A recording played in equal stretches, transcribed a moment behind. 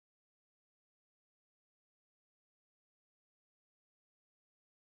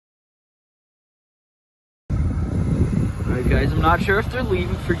guys, I'm not sure if they're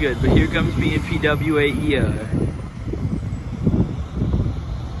leaving for good, but here comes B&P WAER.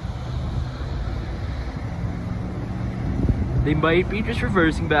 They might be just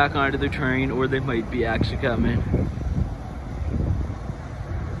reversing back onto their train, or they might be actually coming.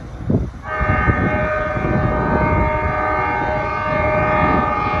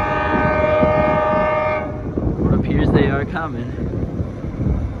 What appears they are coming.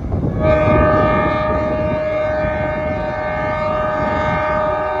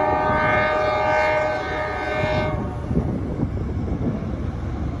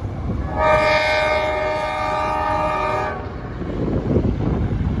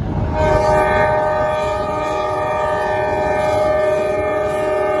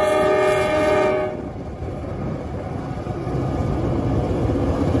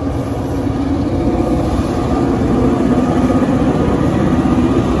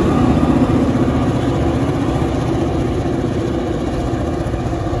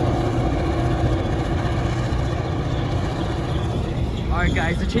 Alright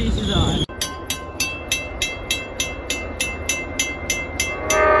guys, the chase is on.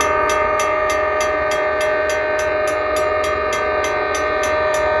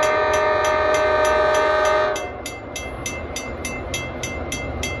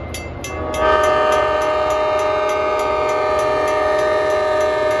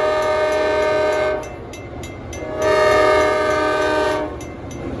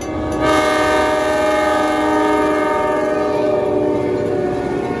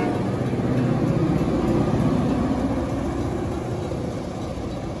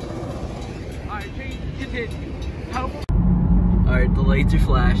 Alright, the lights are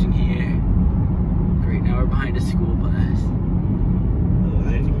flashing here. Great, now we're behind a school bus. Oh,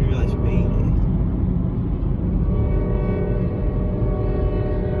 I didn't even realize you made it.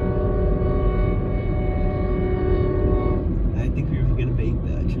 I didn't think we were gonna make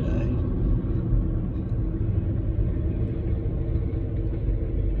that try.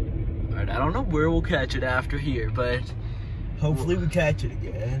 Alright, I don't know where we'll catch it after here, but hopefully we catch it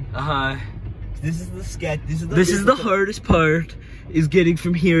again. This is the sketch. This is the hardest part, is getting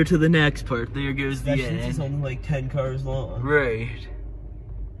from here to the next part. There goes the end. It's only like 10 cars long. Right.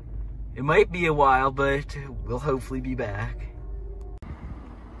 It might be a while, but we'll hopefully be back.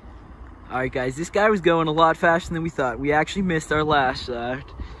 Alright guys, this guy was going a lot faster than we thought. We actually missed our last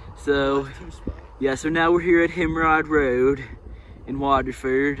shot. So, yeah, so now we're here at Himrod Rd in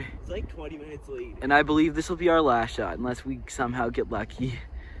Waterford. It's like 20 minutes late. And I believe this will be our last shot, unless we somehow get lucky.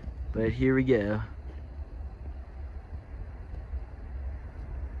 But here we go.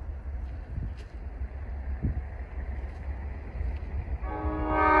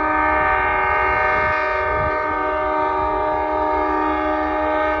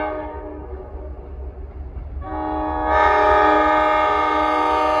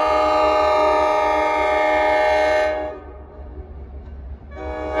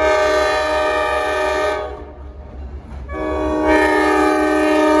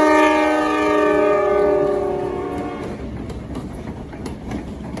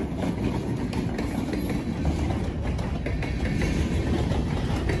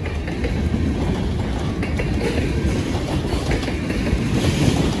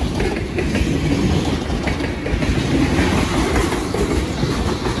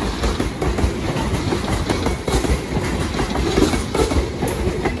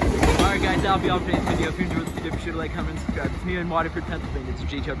 That'll be all for today's video. If you enjoyed this video, be sure to like, comment, and subscribe. It's me in Waterford, Pennsylvania. It's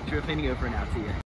J. Railfanning over and out. See ya.